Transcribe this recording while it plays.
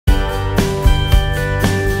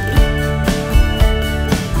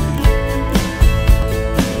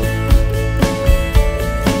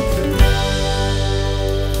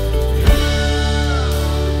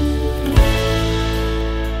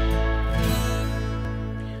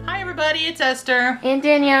everybody, it's Esther. And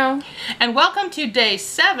Danielle. And welcome to day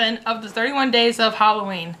 7 of the 31 days of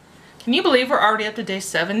Halloween. Can you believe we're already up to day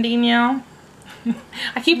 7, Danielle?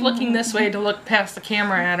 I keep looking this way to look past the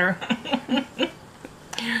camera at her.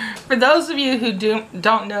 For those of you who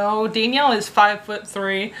don't know, Danielle is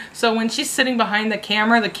 5'3", so when she's sitting behind the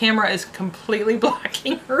camera is completely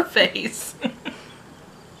blocking her face.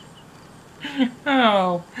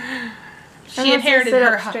 Oh. She inherited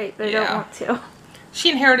her height. They don't want to. She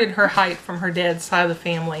inherited her height from her dad's side of the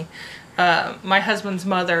family. My husband's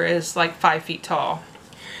mother is like 5 feet tall.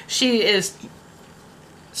 She's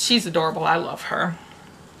adorable. I love her.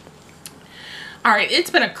 Alright, it's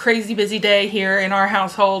been a crazy busy day here in our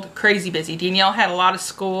household. Crazy busy. Danielle had a lot of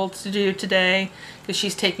school to do today because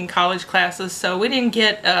she's taking college classes, so we didn't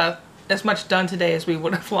get as much done today as we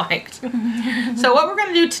would have liked. So what we're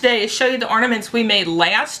going to do today is show you the ornaments we made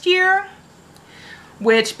last year,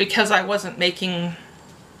 which, because I wasn't making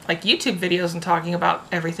like YouTube videos and talking about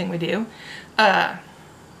everything we do, I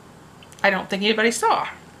don't think anybody saw.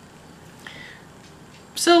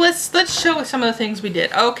 So let's show some of the things we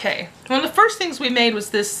did. Okay, one of the first things we made was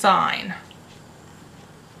this sign.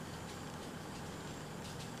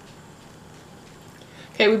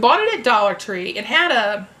 Okay, we bought it at Dollar Tree. It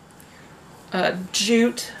had a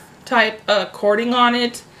jute type cording on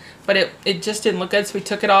it, but it just didn't look good, so we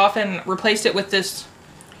took it off and replaced it with this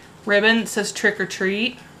ribbon that says Trick or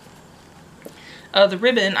Treat. The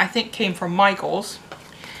ribbon, I think, came from Michael's.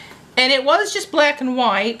 And it was just black and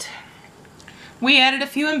white. We added a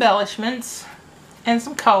few embellishments and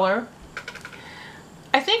some color.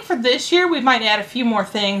 I think for this year we might add a few more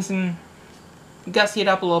things and gussy it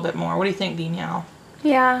up a little bit more. What do you think, Danielle?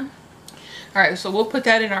 Yeah. Alright, so we'll put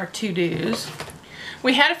that in our to-dos.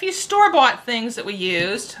 We had a few store-bought things that we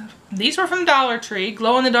used. These were from Dollar Tree,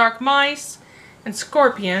 glow-in-the-dark mice and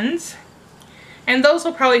scorpions. And those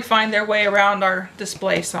will probably find their way around our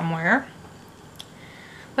display somewhere.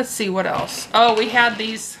 Let's see what else. Oh, we had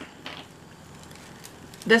this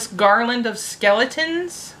garland of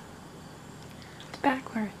skeletons. It's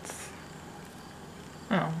backwards.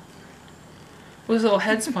 Oh. His little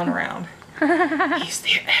head spun around. He's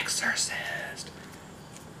the exorcist.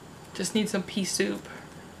 Just need some pea soup.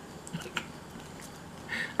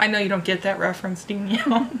 I know you don't get that reference,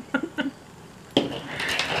 Danielle.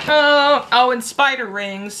 Oh, and spider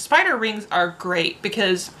rings. Spider rings are great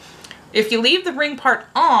because if you leave the ring part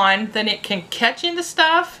on, then it can catch into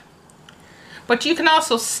stuff. But you can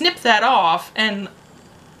also snip that off and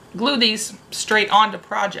glue these straight onto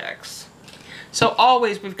projects. So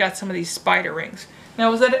always we've got some of these spider rings.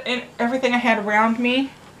 Now, was that everything I had around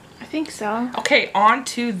me? I think so. Okay, on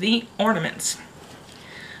to the ornaments.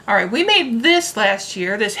 Alright, we made this last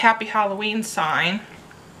year, this Happy Halloween sign.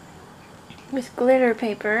 With glitter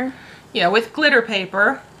paper. Yeah, with glitter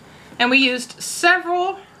paper. And we used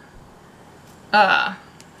several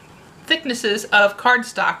thicknesses of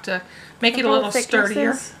cardstock to make it a little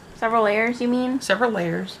sturdier. Several layers, you mean? Several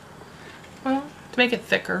layers. Well, to make it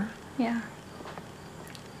thicker. Yeah.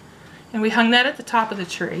 And we hung that at the top of the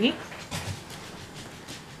tree.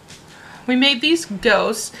 We made these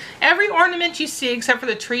ghosts. Every ornament you see except for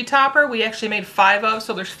the tree topper, we actually made 5 of.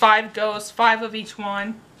 So there's 5 ghosts, 5 of each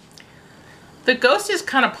one. The ghost is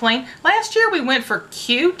kind of plain. Last year we went for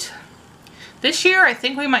cute. This year I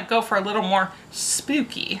think we might go for a little more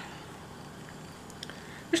spooky.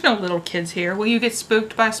 There's no little kids here. Will you get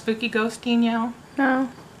spooked by a spooky ghost, Danielle?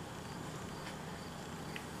 No.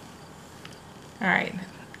 Alright.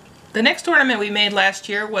 The next ornament we made last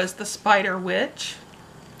year was the Spider Witch.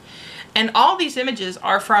 And all these images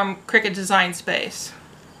are from Cricut Design Space.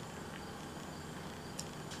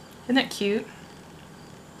 Isn't that cute?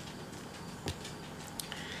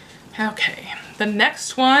 Okay. The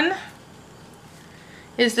next one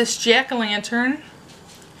is this jack-o'-lantern.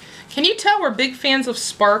 Can you tell we're big fans of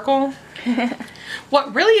sparkle?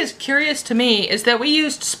 What really is curious to me is that we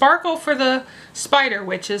used sparkle for the spider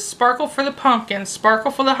witches, sparkle for the pumpkin,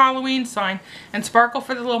 sparkle for the Halloween sign, and sparkle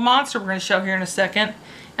for the little monster we're going to show here in a second.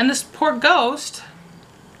 And this poor ghost...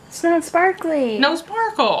 It's not sparkly. No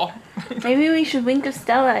sparkle. Maybe we should Wink of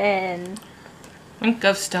Stella in. Wink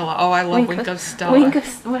of Stella. Oh, I love Wink of Stella. Wink of...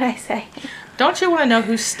 What'd I say? Don't you want to know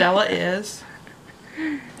who Stella is?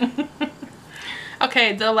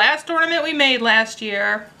 Okay, the last ornament we made last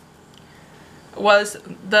year was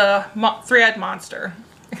the 3-eyed monster.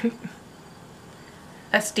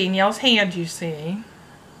 That's Danielle's hand, you see.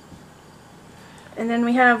 And then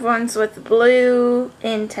we have ones with blue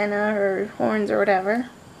antenna or horns or whatever.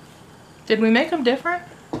 Did we make them different?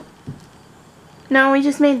 No, we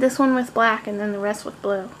just made this one with black and then the rest with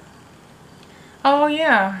blue. Oh,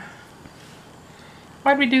 yeah.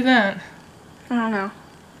 Why'd we do that? I don't know.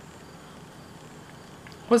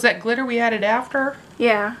 Was that glitter we added after?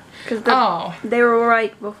 Yeah, because they were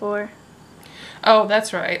right before. Oh,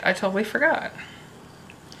 that's right. I totally forgot.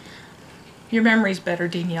 Your memory's better,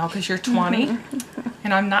 Danielle, because you're 20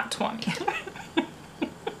 and I'm not 20.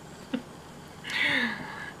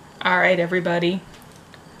 All right, everybody.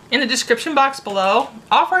 In the description box below,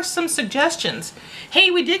 offer some suggestions.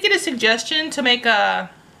 Hey, we did get a suggestion to make a,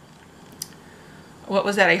 what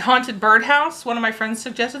was that, a haunted birdhouse? One of my friends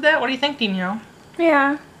suggested that. What do you think, Danielle?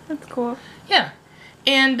 Yeah, that's cool. Yeah.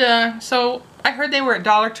 And so I heard they were at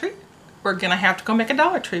Dollar Tree. We're going to have to go make a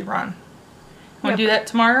Dollar Tree run. Want to do that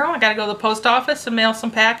tomorrow? I got to go to the post office and mail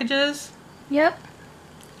some packages. Yep.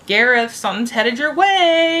 Gareth, something's headed your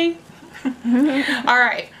way. All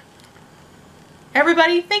right.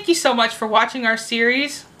 Everybody, thank you so much for watching our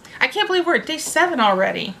series. I can't believe we're at day 7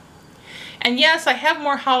 already. And yes, I have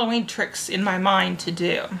more Halloween tricks in my mind to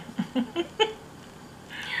do.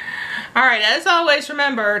 Alright, as always,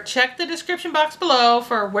 remember, check the description box below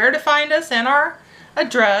for where to find us and our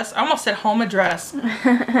address. I almost said home address.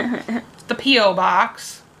 The P.O.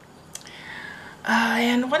 box.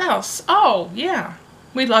 And what else? Oh, yeah.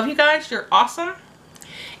 We love you guys. You're awesome.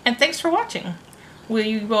 And thanks for watching.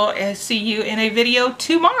 We will see you in a video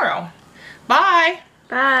tomorrow. Bye.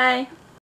 Bye.